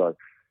stuff. So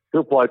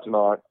he'll play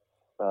tonight.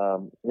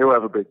 He'll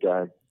have a big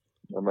game.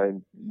 I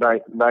mean,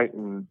 Nate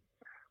and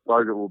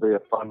Bogut will be a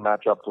fun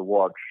matchup to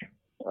watch.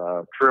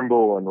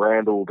 Trimble and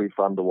Randall will be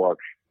fun to watch.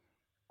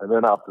 And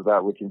then after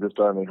that, we can just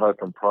only hope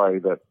and pray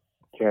that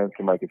Cairns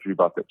can make a few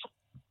buckets.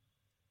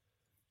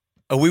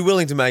 Are we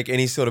willing to make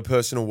any sort of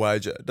personal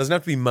wager? It doesn't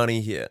have to be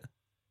money here.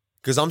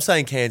 Because I'm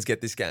saying Cairns get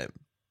this game.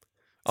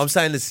 I'm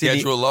saying that Sydney...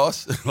 Schedule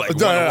loss? Like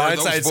no, I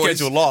ain't saying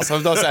schedule loss.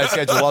 I'm not saying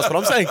schedule loss, but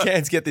I'm saying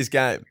Cairns get this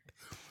game.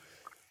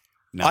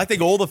 No. I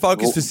think all the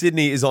focus for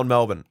Sydney is on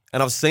Melbourne.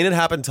 And I've seen it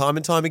happen time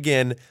and time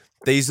again.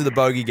 These are the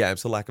bogey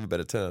games, for lack of a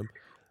better term.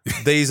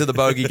 These are the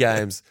bogey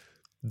games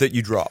that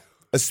you drop,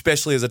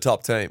 especially as a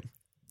top team.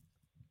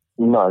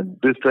 No,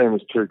 this team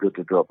is too good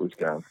to drop this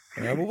game.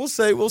 Yeah, well, we'll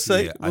see. We'll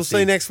see. Yeah, we'll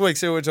see next week.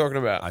 See what we're talking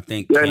about. I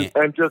think. Yeah,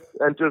 and just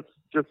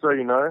so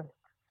you know,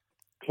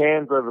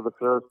 Cairns over the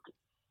first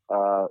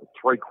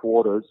 3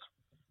 quarters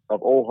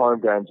of all home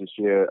games this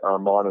year are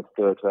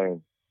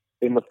 -13.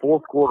 In the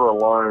fourth quarter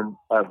alone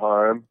at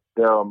home,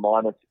 there are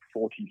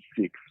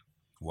 -46.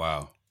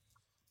 Wow.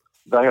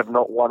 They have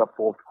not won a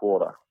fourth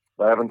quarter.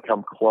 They haven't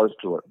come close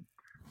to it.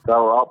 They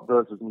were up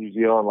versus New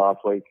Zealand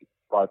last week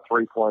by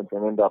 3 points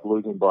and end up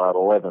losing by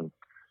 11.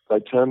 They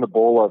turn the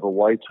ball over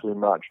way too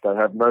much. They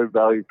have no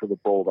value for the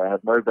ball. They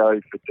have no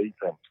value for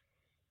defense.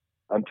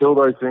 Until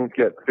those things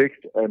get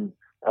fixed, and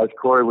as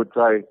Corey would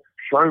say,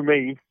 show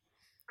me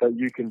that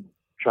you can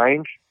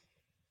change,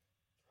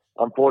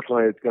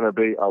 unfortunately, it's going to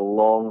be a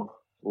long,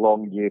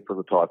 long year for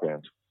the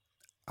Taipans.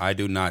 I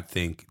do not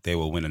think they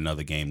will win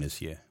another game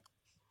this year.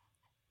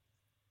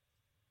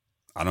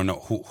 I don't know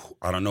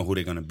who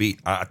they're going to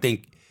beat. I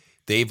think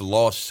they've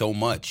lost so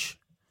much,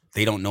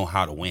 they don't know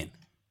how to win.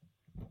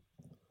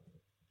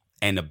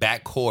 And the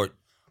backcourt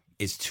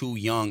is too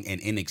young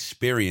and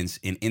inexperienced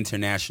in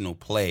international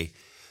play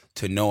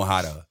to know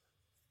how to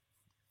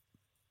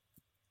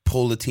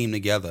pull the team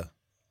together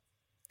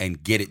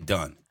and get it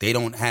done. They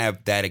don't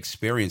have that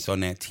experience on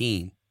that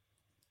team.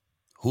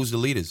 Who's the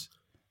leaders?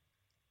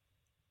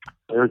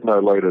 There's no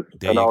leaders.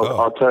 And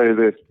I'll tell you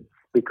this,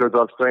 because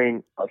I've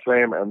seen,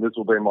 and this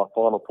will be my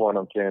final point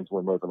on Cairns.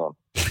 We're moving on.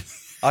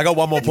 I got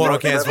one more point on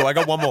Cairns. I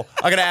got one more.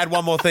 I got to add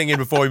one more thing in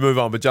before we move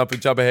on. But jump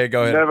ahead.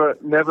 Go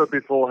ahead. Never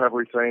before have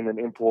we seen an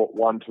import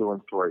 1, 2,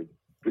 and 3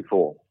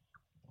 before.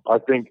 I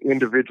think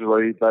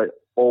individually they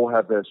all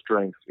have their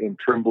strengths in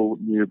Trimble,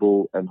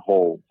 Newble, and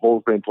Hall.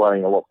 Hall's been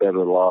playing a lot better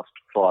the last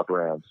 5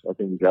 rounds. I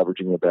think he's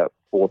averaging about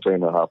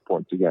 14.5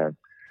 points a game.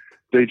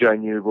 DJ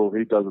Newble,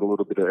 he does a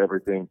little bit of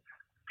everything.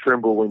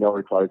 Trimble, we know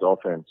he plays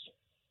offense.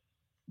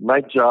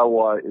 Nate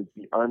Jawai is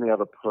the only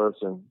other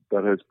person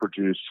that has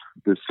produced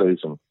this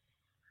season.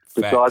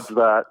 Facts. Besides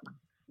that,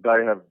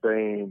 they have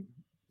been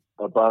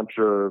a bunch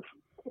of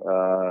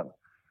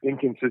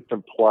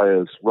inconsistent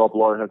players. Rob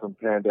Lowe hasn't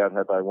panned out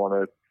how they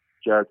wanted.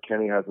 Jared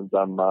Kenny hasn't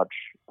done much.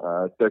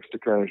 Dexter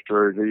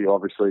Kearns-Drew, he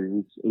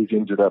obviously he's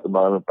injured at the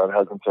moment, but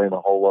hasn't seen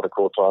a whole lot of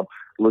court time.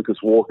 Lucas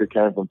Walker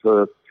came from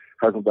Perth,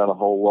 hasn't done a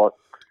whole lot.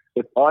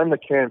 If I'm the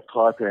Cairns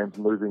Taipans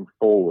moving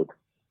forward,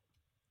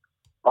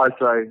 I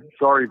say,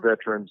 sorry,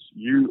 veterans,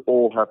 you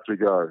all have to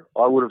go.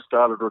 I would have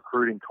started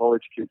recruiting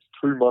college kids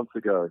 2 months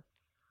ago,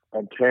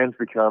 and Cairns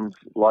becomes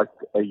like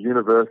a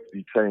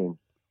university team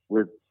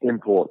with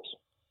imports,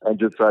 and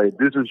just say,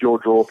 this is your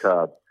draw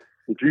card.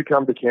 If you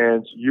come to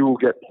Cairns, you will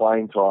get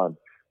playing time.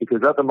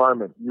 Because at the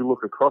moment, you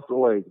look across the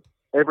league,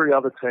 every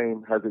other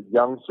team has a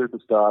young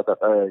superstar that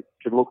they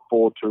can look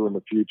forward to in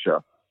the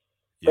future.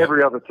 Yep.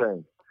 Every other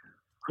team.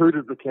 Who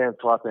does the Cairns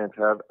Taipans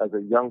have as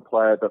a young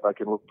player that they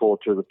can look forward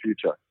to in the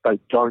future? They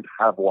don't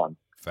have one.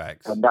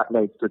 Facts. And that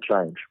needs to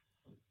change.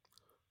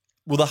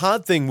 Well, the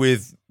hard thing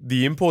with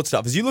the import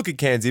stuff is you look at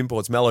Cairns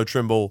imports, Mello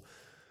Trimble.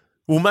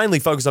 We'll mainly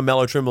focus on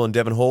Mello Trimble and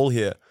Devon Hall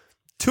here.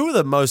 2 of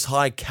the most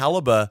high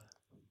caliber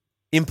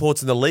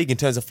imports in the league in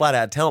terms of flat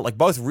out talent, like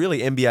both really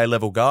NBA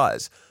level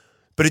guys.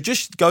 But it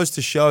just goes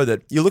to show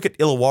that you look at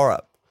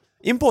Illawarra,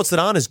 imports that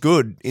aren't as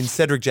good in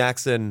Cedric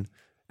Jackson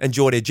and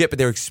Jordan Jet, but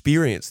they're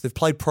experienced. They've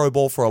played pro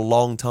ball for a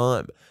long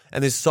time.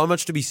 And there's so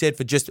much to be said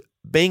for just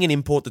being an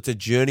import that's a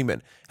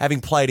journeyman,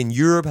 having played in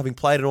Europe, having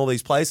played in all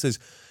these places,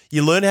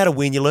 you learn how to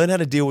win, you learn how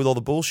to deal with all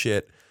the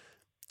bullshit.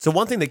 So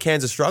one thing that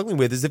Cairns are struggling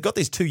with is they've got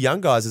these two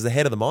young guys as the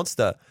head of the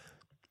monster,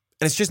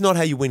 and it's just not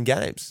how you win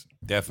games.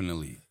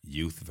 Definitely.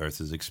 Youth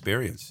versus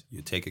experience.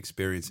 You take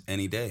experience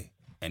any day,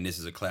 and this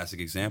is a classic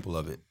example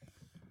of it.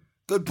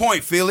 Good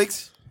point,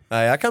 Felix.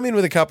 Hey, I come in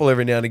with a couple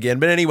every now and again.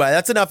 But anyway,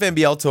 that's enough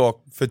NBL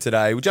talk for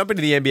today. We'll jump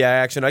into the NBA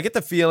action. I get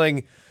the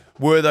feeling,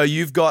 Wertho,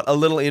 you've got a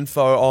little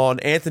info on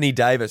Anthony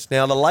Davis.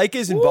 Now, the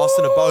Lakers and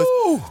Boston are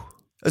both,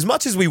 as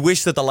much as we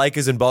wish that the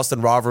Lakers and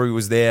Boston rivalry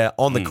was there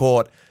on the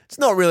court, it's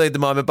not really at the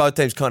moment. Both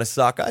teams kind of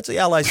suck. Actually,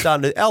 LA's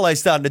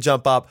starting to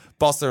jump up.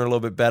 Boston are a little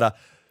bit better.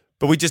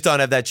 But we just don't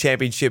have that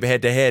championship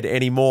head-to-head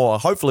anymore.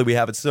 Hopefully we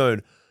have it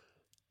soon.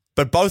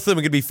 But both of them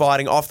are going to be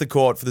fighting off the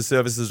court for the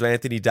services of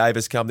Anthony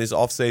Davis come this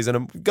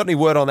offseason. Got any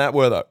word on that,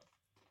 Wertho?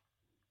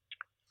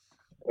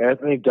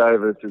 Anthony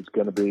Davis is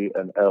going to be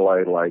an LA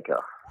Laker.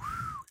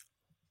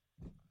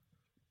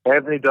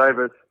 Anthony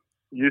Davis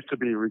used to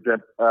be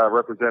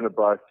represented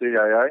by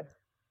CAA,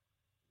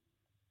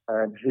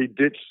 and he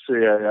ditched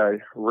CAA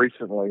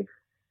recently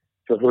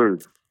to who?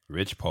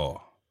 Rich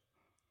Paul.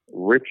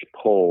 Rich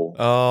Paul.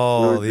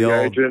 Oh, the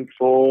agent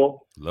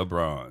for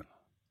LeBron.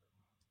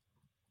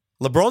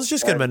 LeBron's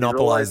just going to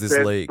monopolize this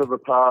league. For the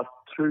past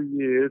 2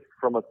 years,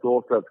 from a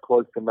source that's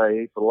close to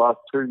me, for the last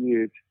 2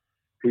 years,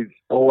 he's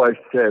always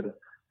said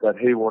that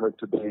he wanted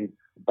to be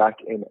back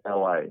in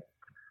LA.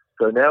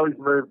 So now he's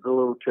moved the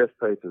little chess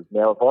pieces.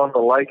 Now, if I'm the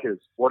Lakers,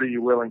 what are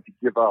you willing to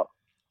give up?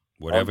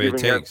 Whatever it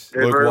takes.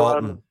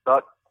 Everyone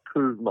but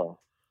Kuzma.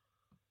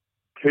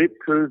 Keep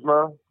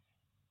Kuzma.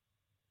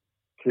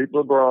 Keep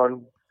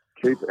LeBron.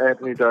 Keep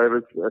Anthony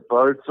Davis. If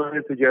those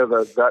three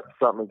together, that's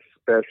something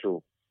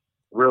special.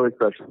 Really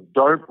special.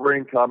 Don't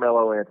bring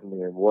Carmelo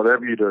Anthony in.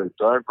 Whatever you do,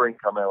 don't bring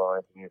Carmelo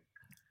Anthony in.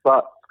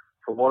 But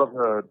from what I've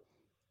heard,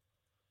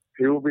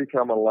 he will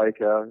become a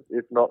Laker,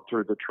 if not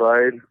through the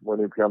trade, when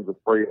he becomes a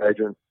free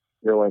agent,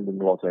 he'll end in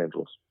Los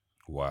Angeles.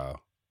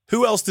 Wow.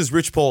 Who else does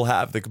Rich Paul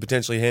have that could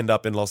potentially end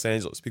up in Los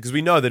Angeles? Because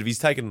we know that if he's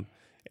trying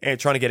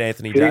to get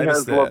Anthony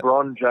Davis there. He has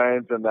LeBron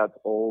James, and that's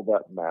all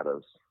that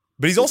matters.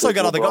 But he's also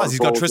got other guys. He's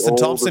got Tristan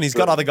Thompson. He's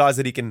got other guys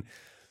that he can...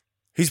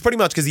 He's pretty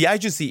much... Because the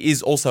agency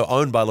is also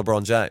owned by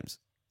LeBron James.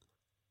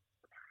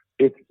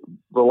 If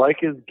the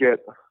Lakers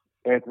get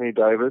Anthony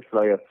Davis,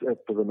 they are set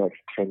for the next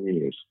 10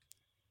 years.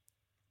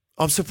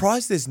 I'm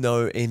surprised there's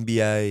no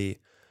NBA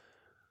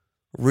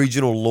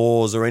regional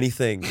laws or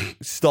anything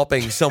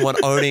stopping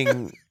someone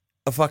owning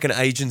a fucking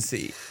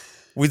agency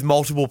with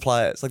multiple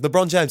players. Like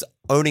LeBron James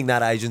owning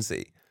that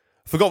agency.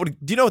 Do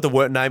you know what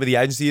the name of the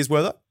agency is,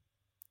 Wertho?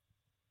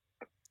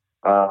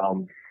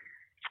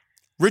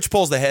 Rich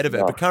Paul's the head of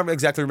it, but can't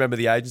exactly remember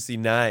the agency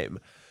name.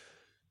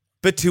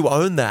 But to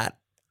own that,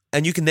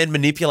 and you can then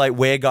manipulate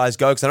where guys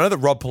go, because I know that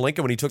Rob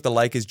Pelinka, when he took the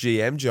Lakers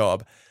GM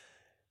job,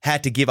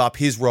 had to give up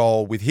his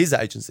role with his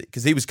agency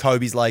because he was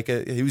Kobe's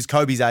agent. He was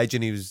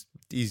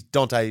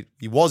Dante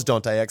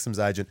Exum's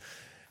agent,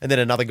 and then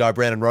another guy,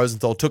 Brandon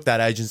Rosenthal, took that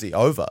agency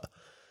over.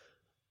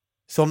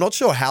 So I'm not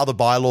sure how the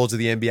bylaws of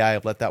the NBA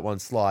have let that one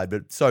slide,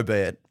 but so be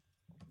it.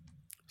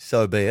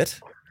 So be it.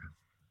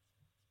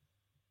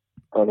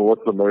 And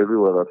what's the movie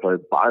where they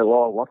say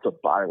bylaw? What's a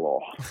bylaw?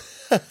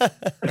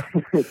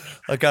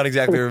 I can't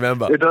exactly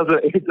remember. It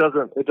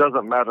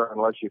doesn't matter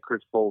unless you're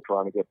Chris Paul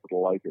trying to get to the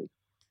Lakers.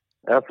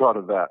 Outside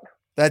of that,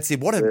 that's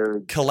it. What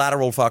a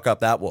collateral fuck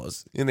up that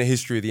was in the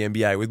history of the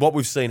NBA with what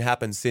we've seen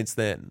happen since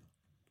then.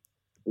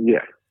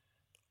 Yeah,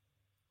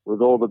 with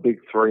all the big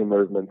three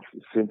movements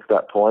since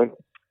that point.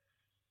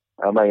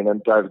 I mean,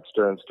 and David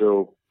Stern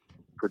still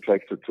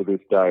protects it to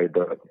this day,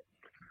 but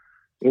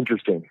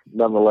interesting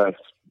nonetheless.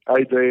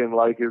 AD and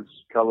Lakers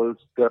colours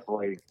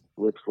definitely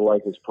lifts the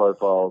Lakers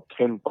profile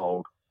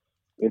tenfold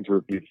into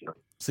the future.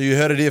 So you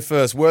heard it here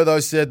first.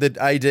 Wertho said that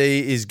AD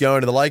is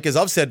going to the Lakers.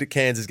 I've said that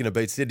Cairns is going to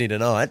beat Sydney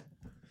tonight,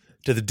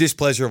 to the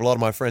displeasure of a lot of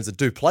my friends that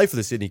do play for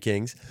the Sydney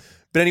Kings.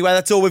 But anyway,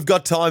 that's all we've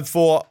got time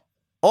for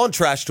on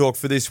Trash Talk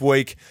for this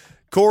week.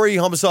 Corey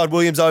Homicide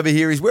Williams over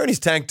here. He's wearing his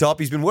tank top.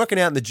 He's been working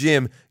out in the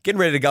gym, getting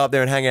ready to go up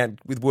there and hang out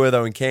with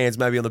Wertho and Cairns,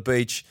 maybe on the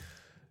beach,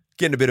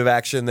 getting a bit of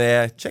action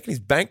there, checking his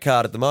bank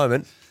card at the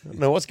moment. I don't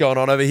know what's going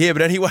on over here.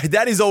 But anyway,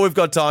 that is all we've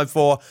got time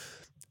for.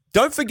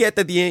 Don't forget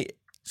that the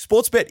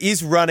Sportsbet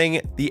is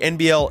running the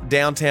NBL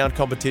downtown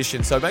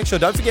competition. So make sure,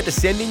 don't forget to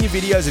send in your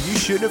videos of you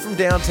shooting it from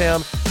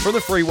downtown, from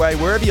the freeway,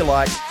 wherever you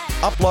like.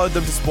 Upload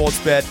them to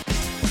Sportsbet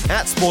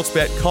at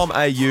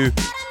sportsbet.com.au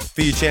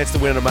for your chance to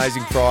win an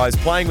amazing prize.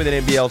 Playing with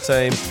an NBL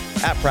team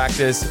at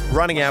practice,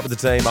 running out with the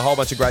team, a whole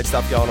bunch of great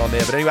stuff going on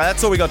there. But anyway,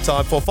 that's all we got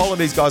time for. Follow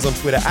these guys on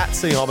Twitter at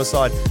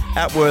CHomicide,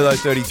 at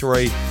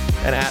Wertho33,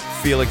 and at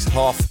Felix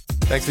Hoff.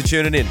 Thanks for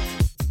tuning in.